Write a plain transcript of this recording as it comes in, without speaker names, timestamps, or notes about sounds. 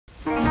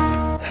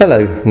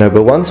Hello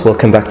noble ones,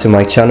 welcome back to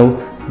my channel.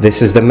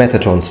 This is the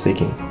Metatron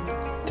speaking.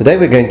 Today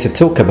we're going to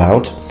talk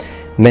about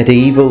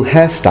medieval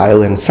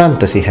hairstyle and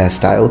fantasy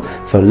hairstyle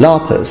for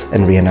LARPers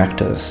and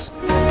reenactors.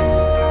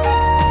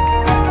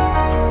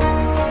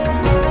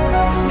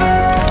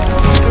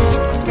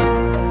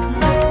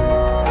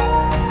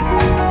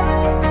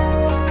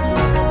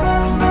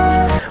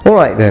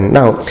 Alright then,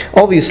 now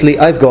obviously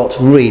I've got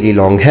really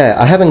long hair.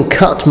 I haven't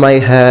cut my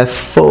hair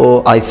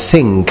for I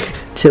think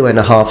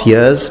 2.5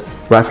 years,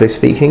 roughly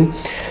speaking.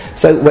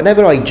 So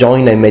whenever I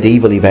join a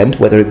medieval event,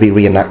 whether it be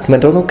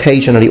reenactment or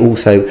occasionally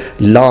also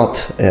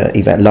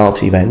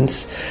LARP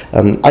events,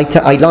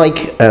 I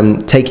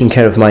like taking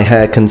care of my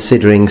hair,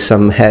 considering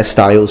some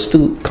hairstyles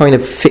to kind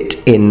of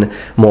fit in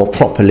more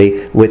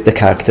properly with the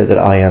character that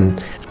I am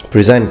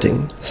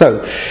presenting.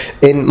 So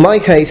in my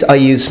case I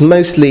use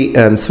mostly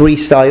 3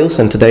 styles,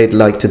 and today I'd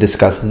like to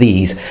discuss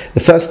these. The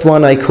first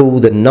one I call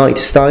the knight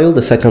style,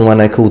 the second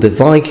one I call the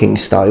viking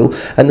style,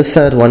 and the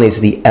third one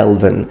is the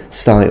elven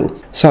style.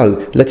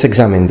 So let's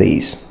examine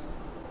these.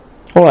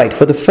 Alright,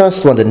 for the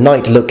first one, the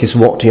knight look is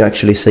what you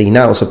actually see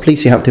now, so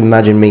please you have to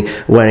imagine me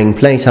wearing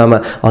plate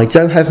armor. I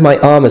don't have my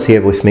armors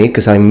here with me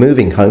because I'm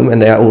moving home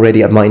and they are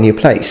already at my new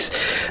place.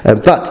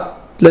 But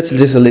let's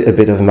just a little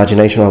bit of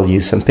imagination. I'll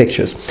use some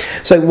pictures.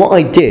 So what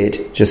I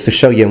did, just to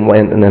show you,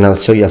 and then I'll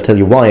tell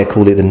you why I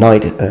call it the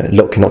knight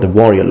look and not the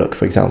warrior look,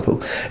 for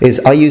example, is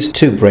I used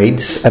 2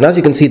 braids, and as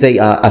you can see they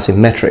are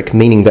asymmetric,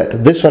 meaning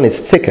that this one is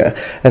thicker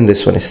and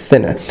this one is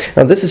thinner.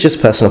 Now this is just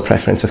personal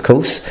preference, of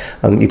course.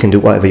 You can do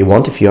whatever you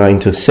want. If you are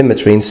into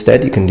symmetry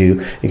instead, you can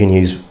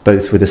use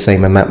both with the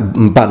same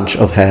bunch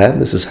of hair.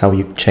 This is how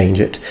you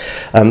change it.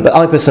 But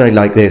I personally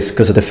like this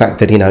because of the fact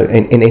that, you know,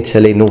 in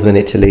Italy, northern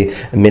Italy,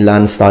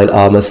 Milan style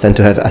armors tend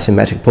to have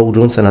asymmetric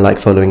pauldrons, and I like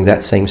following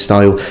that same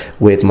style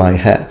with my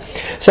hair.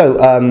 So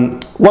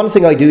one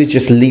thing I do is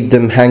just leave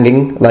them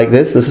hanging like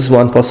this. This is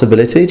one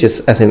possibility,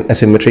 just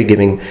asymmetry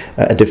giving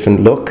a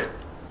different look.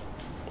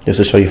 Just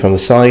to show you from the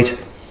side.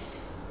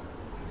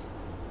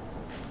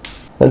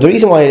 And the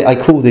reason why I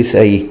call this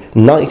a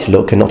knight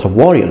look and not a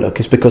warrior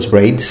look is because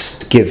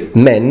braids give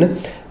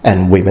men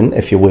and women,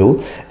 if you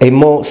will, a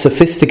more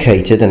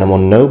sophisticated and a more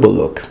noble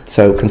look.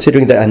 So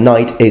considering that a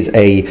knight is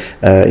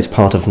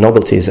part of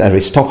nobility, is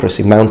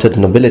aristocracy, mounted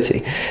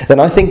nobility, then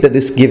I think that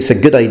this gives a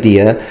good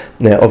idea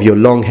of your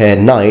long-haired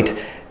knight,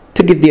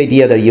 to give the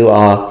idea that you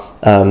are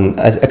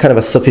a kind of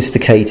a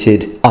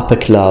sophisticated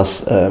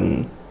upper-class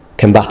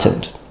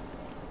combatant,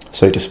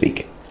 so to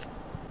speak.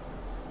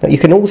 Now, you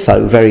can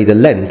also vary the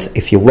length,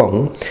 if you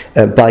want,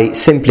 by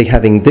simply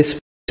having this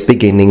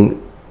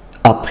beginning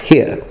up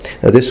here.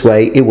 Now this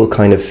way it will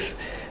kind of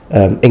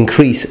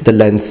increase the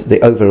length, the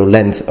overall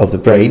length of the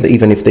braid.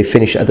 Even if they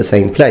finish at the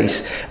same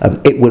place,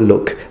 it will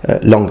look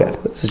longer.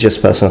 This is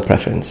just personal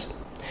preference.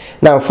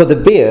 Now for the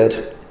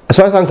beard, as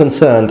far as I'm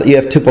concerned, you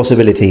have 2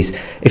 possibilities.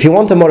 If you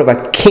want a more of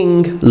a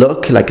king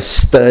look, like a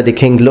sturdy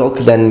king look,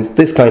 then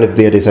this kind of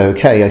beard is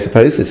okay, I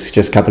suppose. It's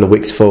just a couple of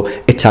weeks for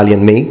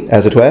Italian me,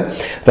 as it were.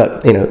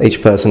 But, you know,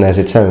 each person has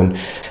its own.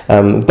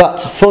 But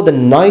for the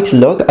knight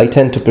look, I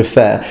tend to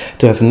prefer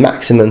to have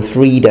maximum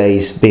 3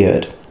 days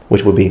beard,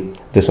 which would be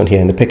this one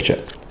here in the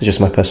picture. It's just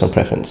my personal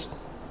preference.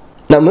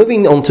 Now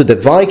moving on to the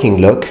Viking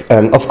look,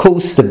 of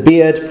course the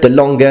beard, the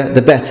longer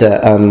the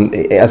better.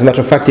 As a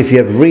matter of fact, if you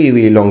have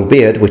really long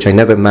beard, which I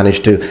never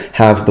managed to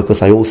have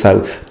because I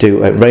also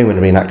do a Roman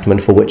reenactment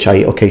for which I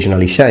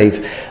occasionally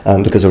shave,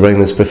 because the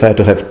Romans prefer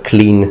to have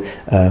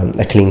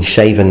a clean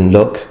shaven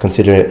look,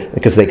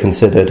 because they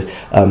considered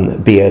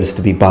beards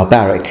to be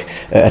barbaric,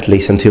 at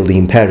least until the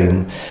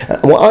Imperium.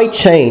 What I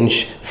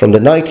change from the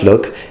knight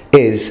look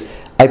is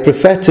I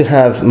prefer to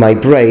have my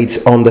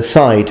braids on the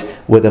side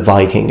with a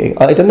Viking.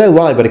 I don't know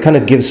why, but it kind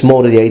of gives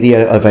more to the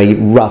idea of a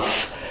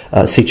rough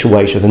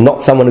situation, and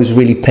not someone who's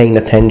really paying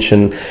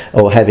attention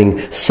or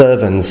having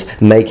servants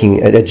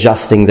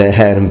adjusting their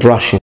hair and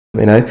brushing.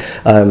 You know,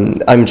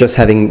 I'm just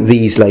having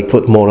these like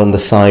put more on the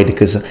side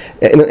because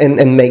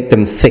and make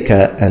them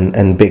thicker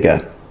and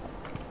bigger.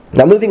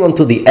 Now moving on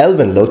to the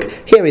Elven look,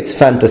 here it's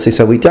fantasy,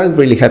 so we don't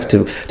really have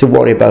to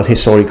worry about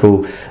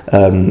historical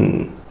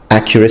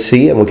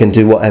accuracy, and we can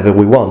do whatever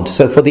we want.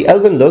 So for the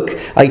Elven look,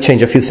 I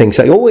change a few things.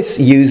 I always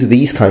use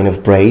these kind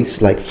of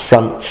braids, like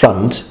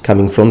front,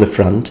 coming from the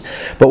front.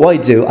 But what I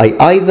do, I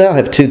either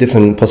have 2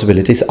 different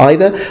possibilities.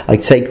 Either I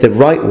take the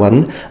right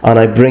one and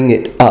I bring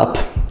it up,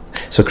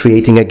 so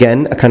creating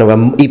again a kind of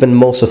an even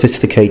more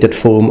sophisticated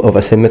form of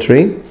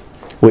asymmetry,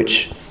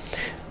 which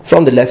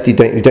from the left you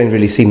don't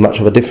really see much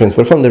of a difference,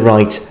 but from the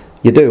right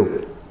you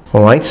do.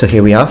 Alright, so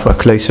here we are for a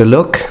closer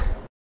look.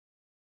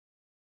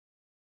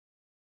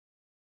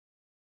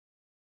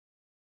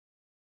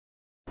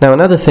 Now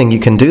another thing you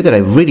can do that I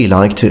really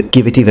like to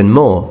give it even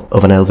more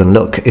of an elven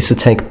look is to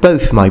take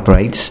both my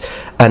braids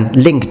and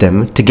link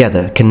them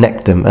together,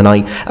 connect them, and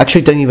I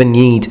actually don't even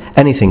need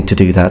anything to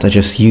do that. I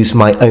just use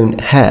my own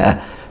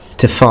hair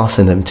to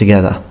fasten them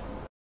together.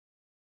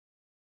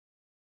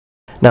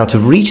 Now to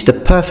reach the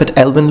perfect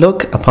elven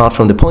look, apart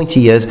from the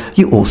pointy ears,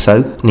 you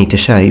also need to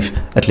shave,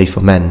 at least for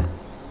men.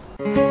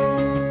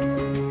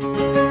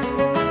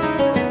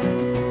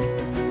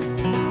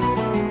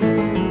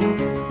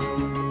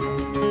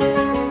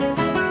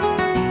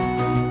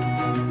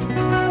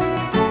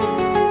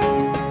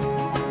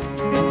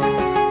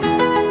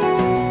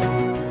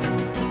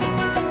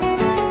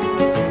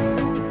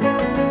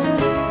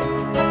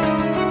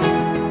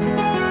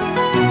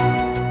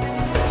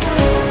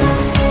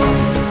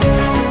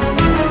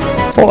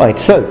 Alright,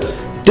 so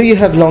do you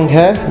have long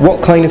hair?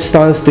 What kind of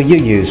styles do you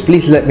use?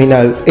 Please let me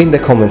know in the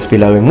comments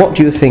below, and what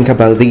do you think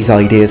about these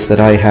ideas that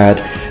I had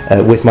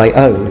with my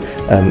own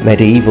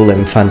medieval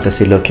and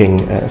fantasy looking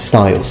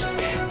styles.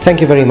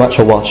 Thank you very much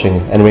for watching,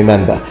 and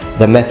remember,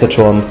 the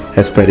Metatron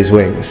has spread his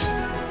wings.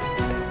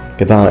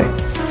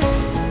 Goodbye.